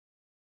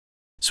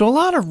So a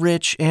lot of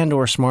rich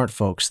and/or smart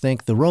folks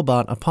think the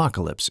robot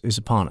apocalypse is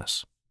upon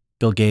us.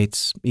 Bill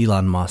Gates,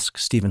 Elon Musk,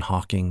 Stephen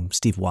Hawking,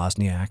 Steve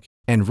Wozniak,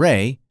 and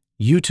Ray,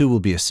 you two will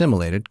be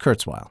assimilated,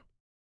 Kurzweil.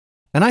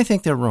 And I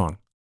think they're wrong.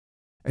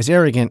 As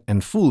arrogant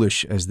and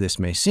foolish as this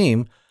may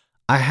seem,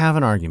 I have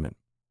an argument.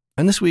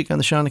 And this week on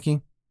the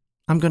Shawnee,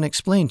 I'm going to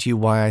explain to you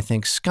why I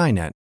think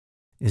Skynet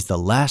is the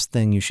last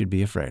thing you should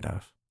be afraid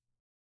of.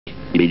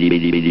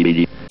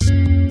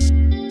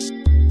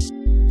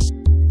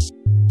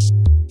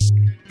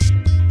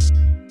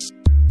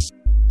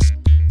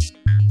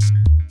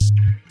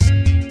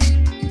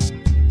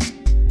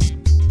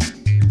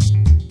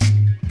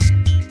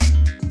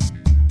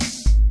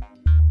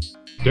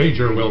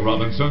 Danger, Will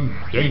Robinson.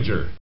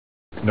 Danger.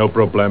 No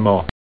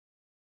problemo.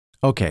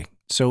 Okay,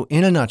 so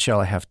in a nutshell,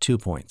 I have 2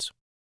 points.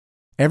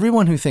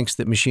 Everyone who thinks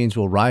that machines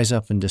will rise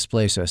up and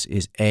displace us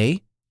is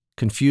A,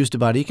 confused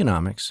about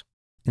economics,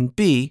 and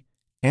B,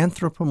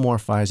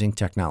 anthropomorphizing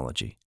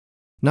technology.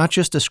 Not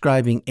just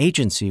ascribing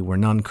agency where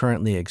none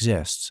currently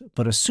exists,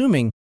 but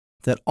assuming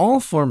that all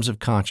forms of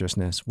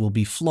consciousness will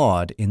be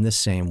flawed in the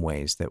same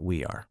ways that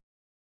we are.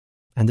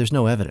 And there's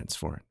no evidence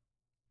for it.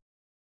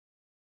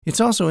 It's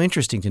also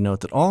interesting to note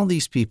that all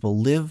these people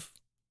live,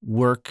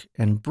 work,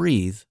 and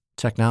breathe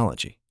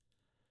technology,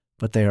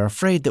 but they are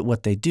afraid that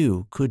what they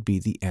do could be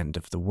the end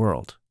of the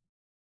world.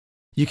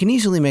 You can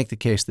easily make the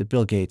case that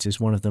Bill Gates is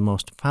one of the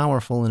most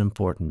powerful and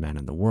important men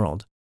in the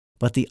world,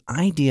 but the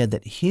idea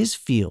that his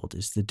field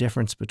is the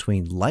difference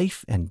between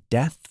life and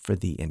death for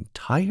the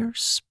entire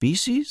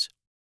species?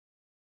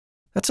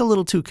 That's a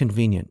little too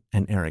convenient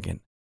and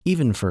arrogant,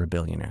 even for a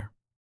billionaire.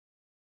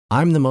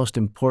 I'm the most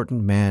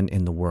important man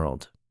in the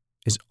world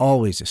is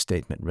always a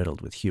statement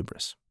riddled with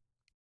hubris.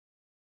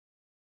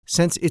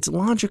 Since it's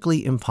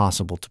logically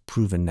impossible to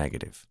prove a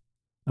negative,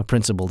 a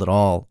principle that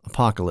all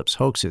apocalypse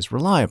hoaxes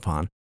rely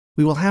upon,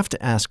 we will have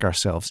to ask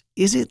ourselves,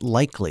 is it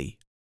likely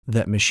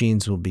that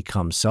machines will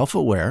become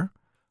self-aware,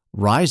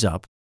 rise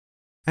up,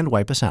 and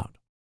wipe us out?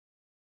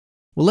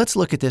 Well, let's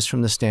look at this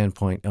from the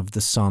standpoint of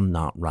the sun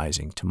not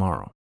rising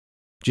tomorrow.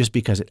 Just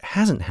because it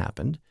hasn't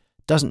happened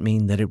doesn't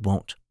mean that it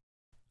won't.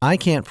 I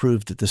can't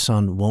prove that the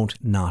sun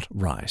won't not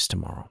rise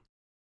tomorrow.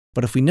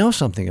 But if we know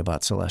something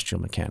about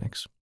celestial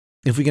mechanics,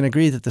 if we can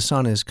agree that the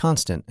sun is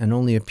constant and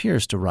only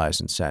appears to rise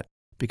and set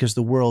because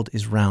the world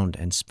is round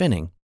and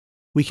spinning,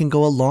 we can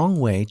go a long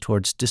way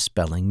towards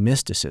dispelling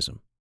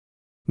mysticism.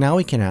 Now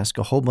we can ask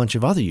a whole bunch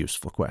of other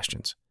useful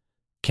questions.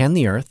 Can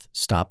the Earth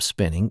stop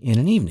spinning in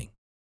an evening?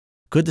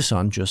 Could the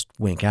sun just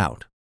wink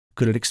out?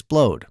 Could it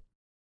explode?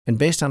 And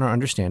based on our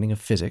understanding of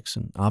physics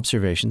and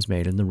observations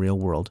made in the real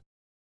world,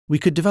 we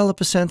could develop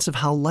a sense of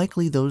how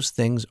likely those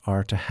things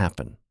are to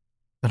happen,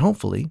 and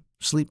hopefully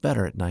sleep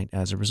better at night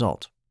as a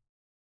result.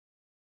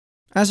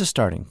 As a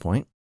starting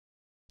point,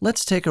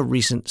 let's take a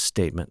recent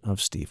statement of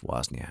Steve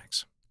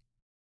Wozniak's.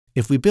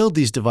 If we build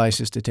these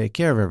devices to take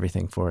care of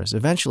everything for us,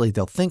 eventually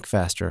they'll think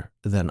faster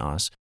than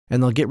us,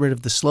 and they'll get rid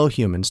of the slow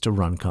humans to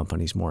run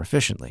companies more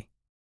efficiently.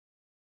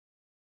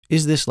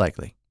 Is this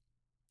likely?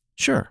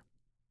 Sure.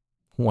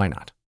 Why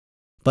not?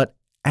 But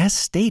as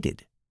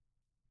stated,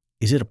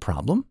 is it a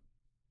problem?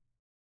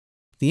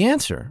 The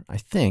answer, I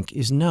think,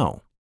 is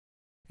no.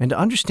 And to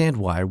understand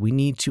why, we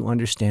need to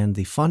understand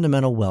the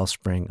fundamental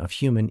wellspring of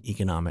human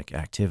economic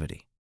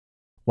activity.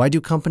 Why do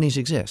companies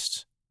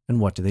exist, and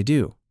what do they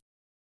do?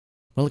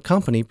 Well, a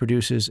company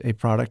produces a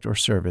product or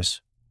service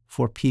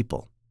for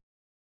people.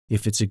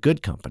 If it's a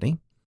good company,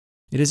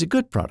 it is a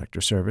good product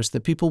or service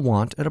that people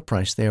want at a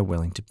price they are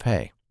willing to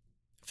pay.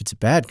 If it's a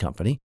bad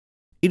company,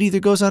 it either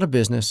goes out of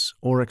business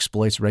or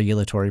exploits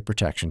regulatory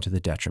protection to the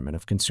detriment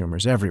of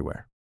consumers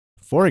everywhere.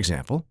 For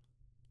example,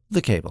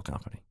 the cable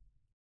company.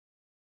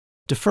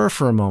 Defer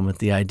for a moment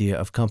the idea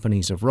of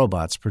companies of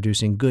robots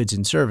producing goods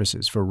and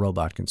services for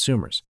robot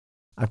consumers.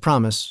 I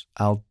promise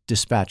I'll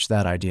dispatch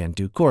that idea in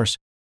due course,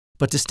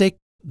 but to stake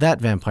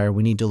that vampire,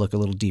 we need to look a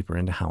little deeper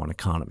into how an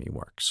economy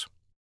works.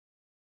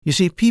 You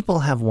see, people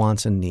have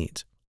wants and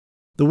needs.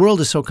 The world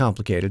is so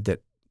complicated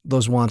that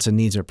those wants and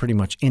needs are pretty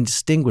much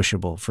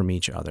indistinguishable from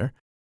each other.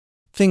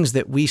 Things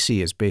that we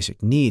see as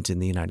basic needs in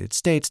the United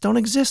States don't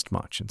exist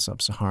much in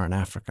sub-Saharan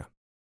Africa.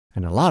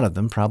 And a lot of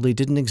them probably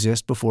didn't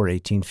exist before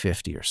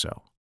 1850 or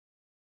so.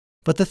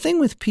 But the thing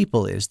with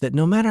people is that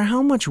no matter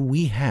how much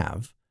we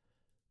have,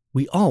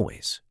 we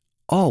always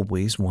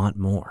want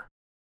more.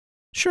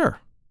 Sure,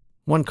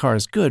 one car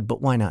is good,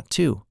 but why not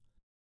two?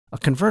 A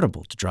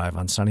convertible to drive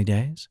on sunny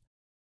days?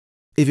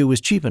 If it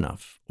was cheap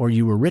enough, or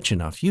you were rich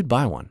enough, you'd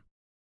buy one.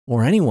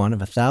 Or any one of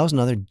 1,000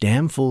 other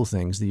damn fool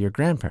things that your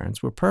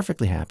grandparents were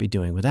perfectly happy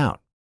doing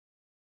without.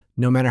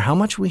 No matter how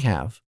much we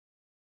have,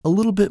 a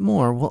little bit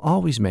more will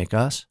always make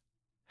us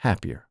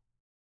happier.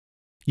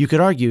 You could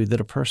argue that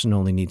a person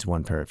only needs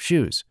one pair of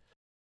shoes,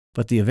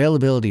 but the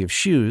availability of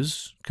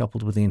shoes,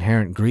 coupled with the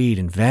inherent greed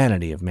and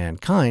vanity of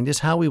mankind, is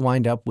how we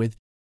wind up with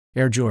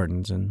Air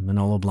Jordans and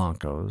Manolo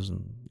Blancos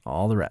and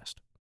all the rest.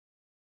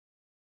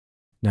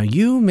 Now,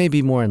 you may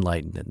be more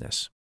enlightened than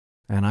this,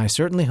 and I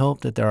certainly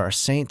hope that there are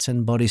saints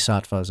and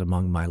bodhisattvas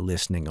among my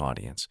listening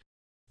audience,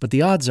 but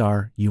the odds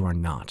are you are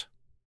not.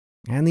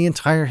 And the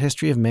entire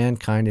history of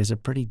mankind is a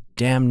pretty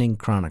damning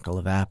chronicle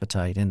of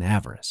appetite and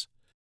avarice.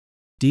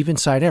 Deep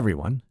inside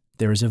everyone,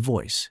 there is a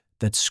voice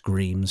that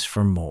screams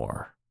for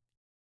more.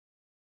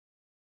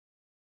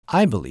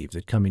 I believe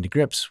that coming to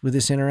grips with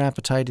this inner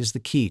appetite is the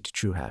key to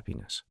true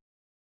happiness.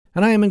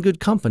 And I am in good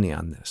company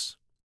on this.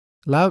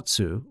 Lao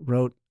Tzu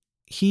wrote,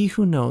 "He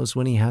who knows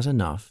when he has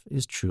enough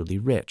is truly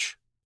rich."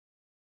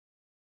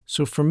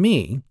 So for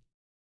me,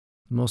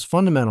 the most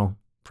fundamental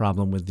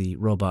problem with the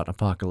robot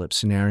apocalypse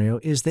scenario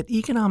is that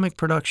economic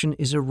production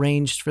is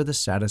arranged for the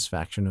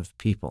satisfaction of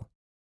people.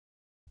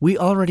 We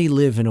already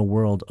live in a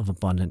world of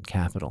abundant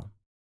capital.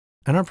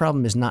 And our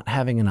problem is not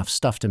having enough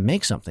stuff to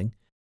make something.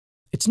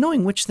 It's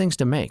knowing which things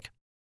to make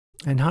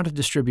and how to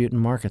distribute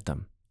and market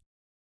them.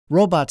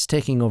 Robots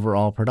taking over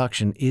all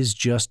production is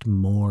just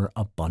more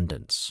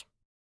abundance.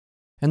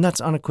 And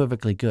that's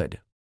unequivocally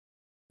good.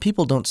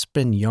 People don't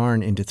spin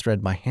yarn into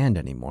thread by hand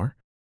anymore.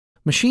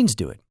 Machines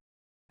do it.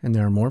 And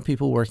there are more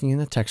people working in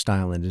the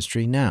textile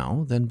industry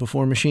now than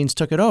before machines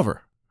took it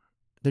over.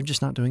 They're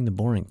just not doing the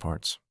boring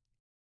parts.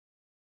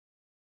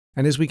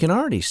 And as we can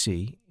already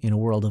see in a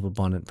world of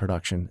abundant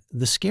production,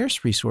 the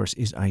scarce resource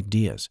is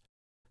ideas,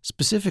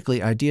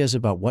 specifically ideas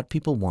about what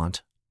people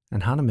want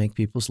and how to make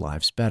people's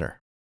lives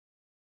better.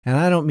 And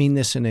I don't mean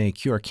this in a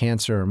cure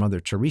cancer or Mother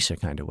Teresa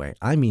kind of way.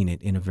 I mean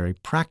it in a very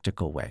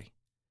practical way,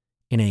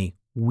 in a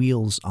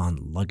wheels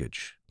on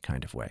luggage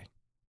kind of way.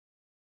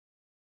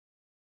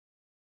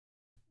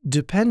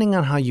 Depending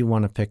on how you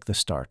want to pick the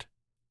start,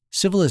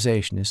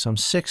 civilization is some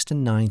 6,000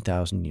 to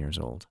 9,000 years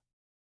old.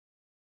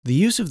 The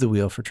use of the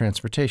wheel for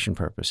transportation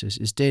purposes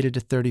is dated to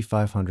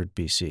 3500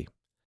 BC.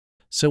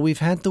 So we've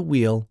had the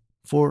wheel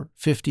for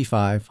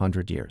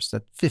 5,500 years.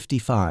 That's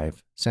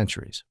 55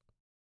 centuries.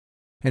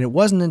 And it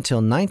wasn't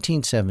until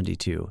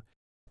 1972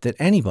 that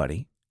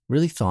anybody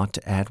really thought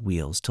to add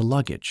wheels to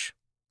luggage.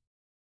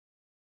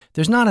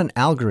 There's not an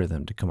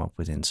algorithm to come up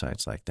with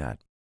insights like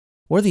that,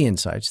 or the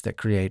insights that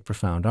create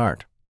profound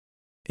art.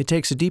 It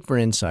takes a deeper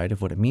insight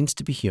of what it means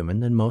to be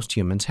human than most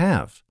humans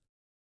have.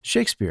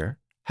 Shakespeare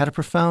had a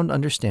profound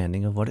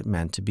understanding of what it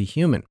meant to be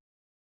human.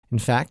 In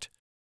fact,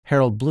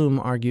 Harold Bloom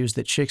argues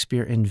that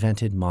Shakespeare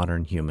invented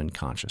modern human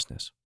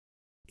consciousness.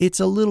 It's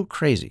a little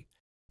crazy,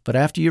 but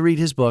after you read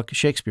his book,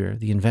 Shakespeare,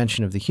 The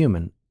Invention of the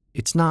Human,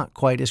 it's not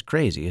quite as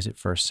crazy as it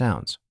first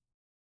sounds.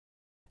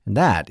 And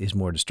that is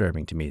more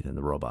disturbing to me than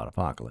the robot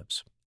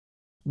apocalypse.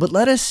 But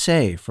let us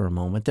say for a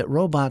moment that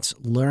robots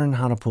learn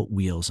how to put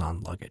wheels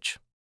on luggage.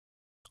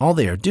 All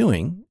they are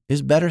doing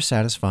is better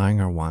satisfying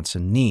our wants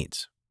and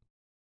needs.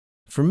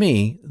 For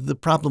me, the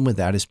problem with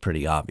that is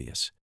pretty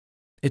obvious.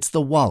 It's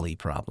the WALL-E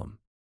problem.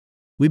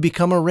 We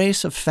become a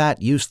race of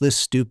fat, useless,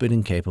 stupid,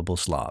 incapable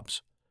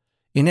slobs.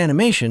 In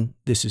animation,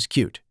 this is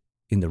cute.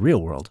 In the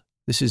real world,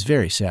 this is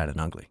very sad and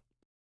ugly.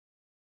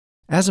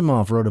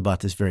 Asimov wrote about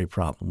this very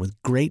problem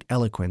with great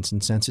eloquence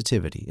and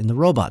sensitivity in the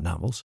robot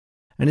novels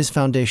and his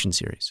Foundation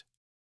series.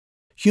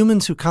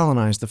 Humans who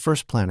colonized the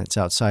first planets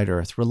outside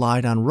Earth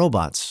relied on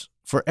robots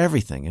for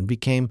everything and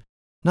became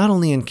not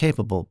only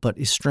incapable, but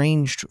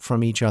estranged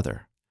from each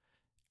other,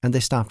 and they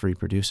stopped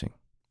reproducing.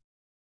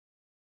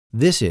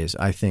 This is,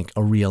 I think,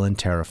 a real and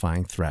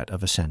terrifying threat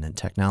of ascendant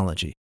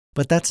technology,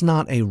 but that's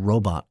not a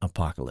robot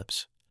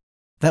apocalypse.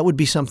 That would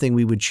be something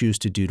we would choose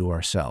to do to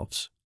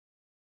ourselves,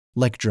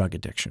 like drug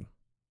addiction.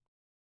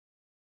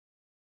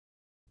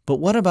 But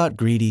what about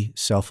greedy,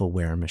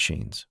 self-aware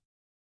machines?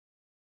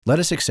 Let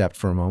us accept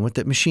for a moment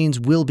that machines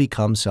will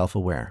become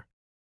self-aware.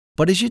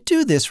 But as you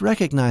do this,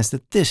 recognize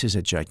that this is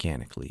a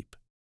gigantic leap.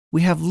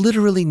 We have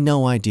literally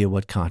no idea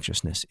what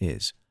consciousness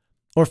is,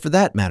 or for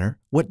that matter,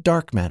 what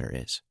dark matter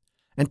is.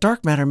 And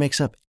dark matter makes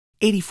up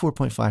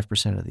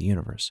 84.5% of the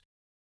universe.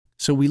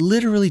 So we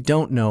literally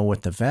don't know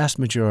what the vast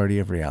majority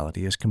of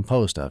reality is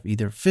composed of,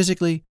 either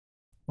physically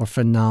or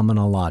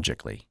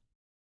phenomenologically.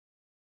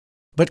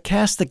 But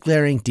cast the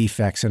glaring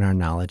defects in our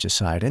knowledge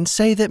aside and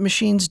say that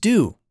machines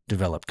do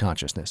develop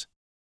consciousness.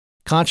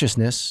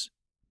 Consciousness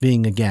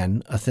being,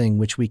 again, a thing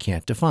which we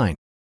can't define.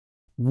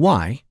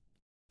 Why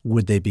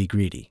would they be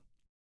greedy?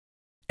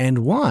 And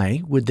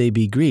why would they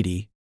be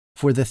greedy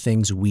for the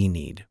things we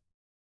need?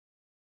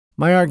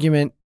 My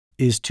argument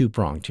is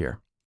two-pronged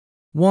here.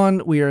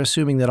 One, we are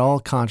assuming that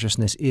all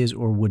consciousness is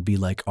or would be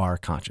like our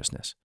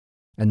consciousness,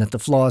 and that the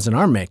flaws in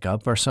our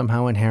makeup are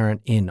somehow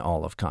inherent in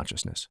all of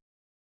consciousness.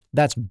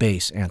 That's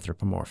base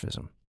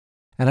anthropomorphism.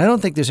 And I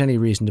don't think there's any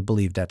reason to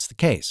believe that's the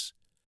case.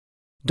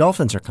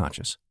 Dolphins are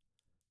conscious.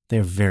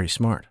 They're very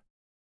smart.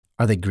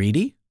 Are they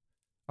greedy?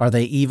 Are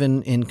they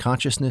even in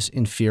consciousness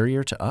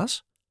inferior to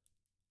us?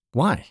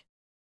 Why?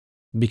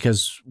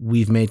 Because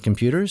we've made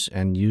computers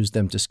and used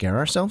them to scare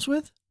ourselves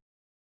with?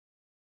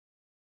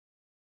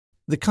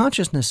 The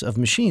consciousness of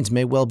machines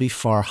may well be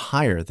far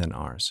higher than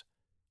ours,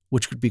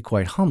 which would be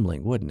quite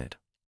humbling, wouldn't it?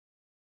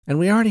 And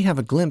we already have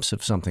a glimpse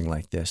of something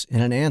like this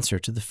in an answer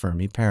to the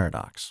Fermi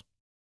paradox.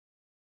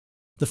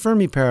 The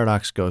Fermi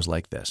paradox goes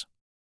like this.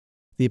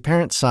 The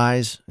apparent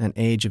size and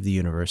age of the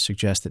universe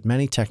suggest that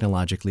many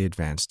technologically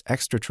advanced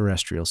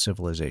extraterrestrial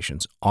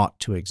civilizations ought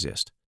to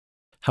exist.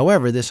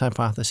 However, this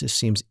hypothesis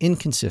seems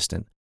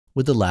inconsistent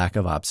with the lack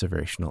of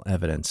observational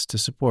evidence to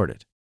support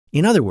it.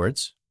 In other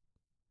words,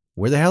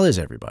 where the hell is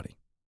everybody?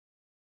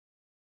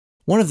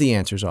 One of the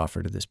answers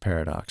offered to this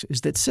paradox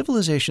is that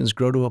civilizations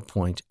grow to a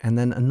point and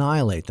then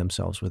annihilate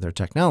themselves with their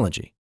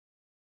technology.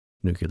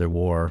 Nuclear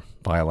war,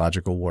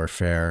 biological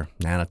warfare,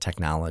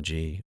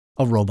 nanotechnology,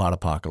 a robot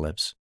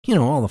apocalypse,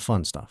 all the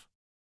fun stuff.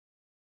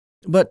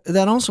 But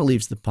that also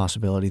leaves the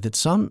possibility that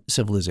some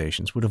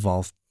civilizations would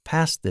evolve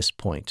past this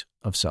point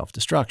of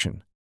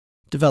self-destruction,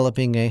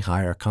 developing a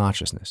higher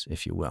consciousness,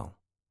 if you will.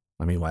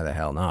 I mean, why the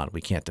hell not?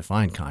 We can't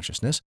define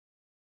consciousness.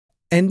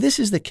 And this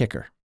is the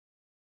kicker.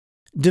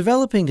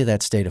 Developing to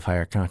that state of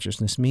higher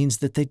consciousness means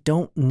that they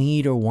don't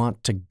need or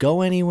want to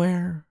go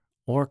anywhere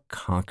or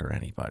conquer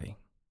anybody.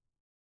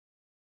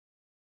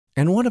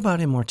 And what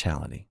about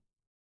immortality?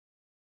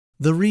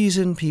 The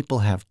reason people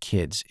have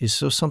kids is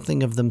so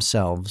something of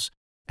themselves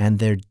and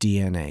their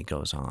DNA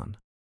goes on.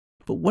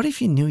 But what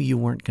if you knew you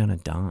weren't going to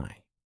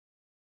die?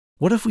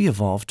 What if we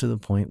evolved to the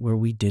point where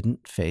we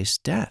didn't face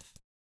death,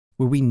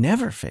 where we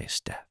never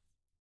faced death?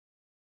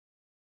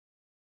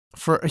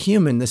 For a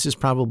human, this is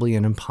probably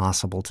an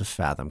impossible to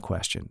fathom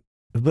question.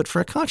 But for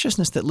a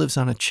consciousness that lives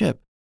on a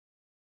chip,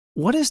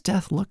 what does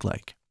death look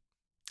like,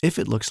 if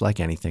it looks like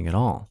anything at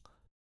all?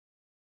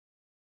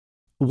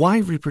 Why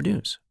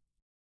reproduce?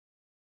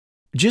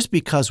 Just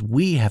because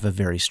we have a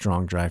very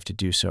strong drive to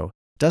do so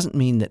doesn't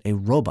mean that a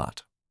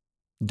robot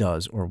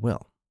does or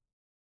will.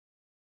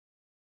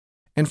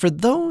 And for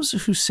those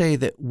who say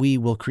that we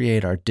will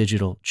create our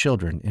digital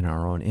children in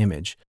our own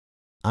image,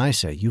 I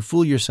say you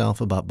fool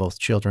yourself about both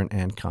children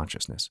and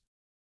consciousness.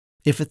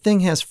 If a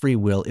thing has free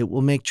will, it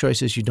will make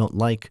choices you don't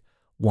like,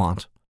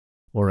 want,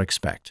 or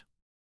expect.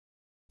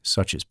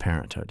 Such is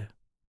parenthood.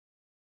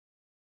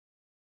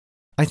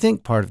 I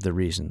think part of the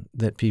reason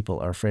that people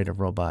are afraid of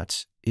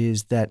robots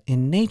is that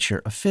in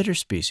nature, a fitter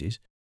species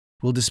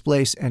will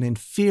displace an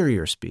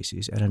inferior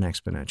species at an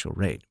exponential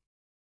rate.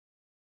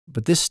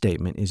 But this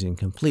statement is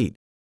incomplete.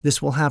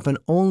 This will happen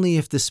only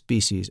if the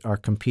species are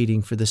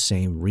competing for the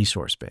same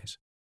resource base.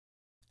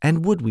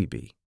 And would we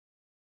be?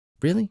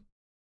 Really?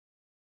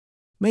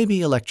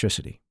 Maybe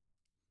electricity.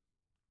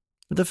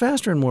 But the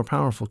faster and more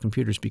powerful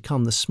computers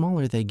become, the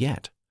smaller they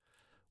get.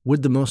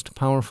 Would the most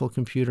powerful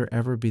computer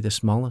ever be the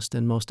smallest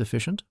and most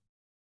efficient?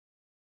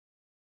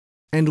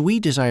 And we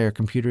desire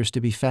computers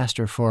to be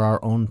faster for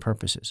our own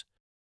purposes,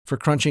 for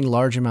crunching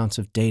large amounts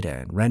of data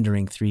and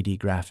rendering 3D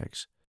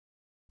graphics.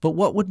 But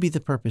what would be the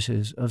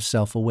purposes of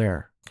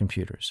self-aware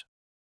computers?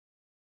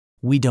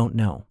 We don't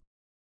know.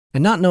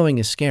 And not knowing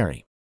is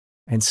scary.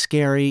 And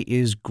scary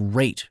is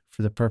great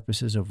for the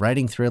purposes of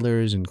writing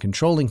thrillers and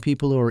controlling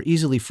people who are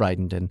easily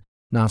frightened and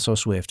not so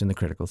swift in the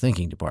critical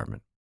thinking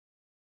department.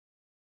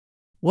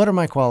 What are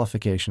my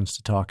qualifications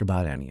to talk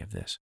about any of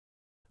this?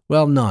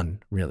 Well,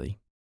 none, really.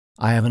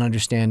 I have an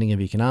understanding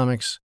of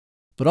economics,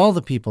 but all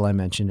the people I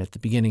mentioned at the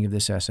beginning of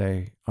this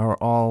essay are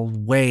all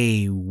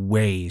way,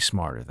 way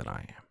smarter than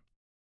I am.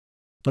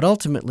 But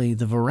ultimately,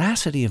 the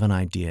veracity of an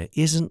idea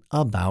isn't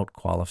about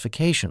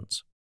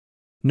qualifications.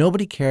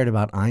 Nobody cared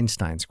about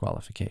Einstein's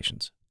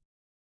qualifications.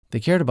 They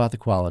cared about the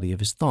quality of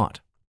his thought.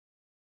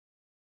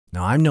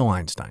 Now, I'm no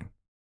Einstein,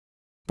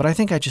 but I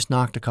think I just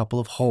knocked a couple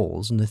of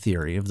holes in the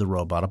theory of the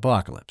robot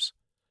apocalypse.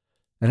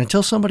 And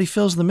until somebody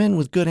fills them in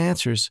with good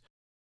answers,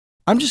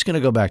 I'm just going to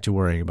go back to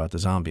worrying about the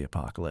zombie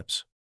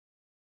apocalypse.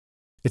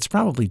 It's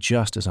probably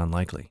just as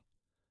unlikely,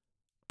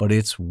 but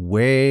it's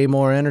way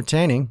more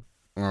entertaining.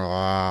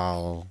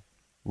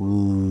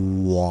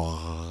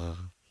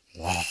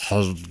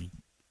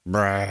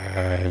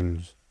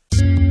 Brains.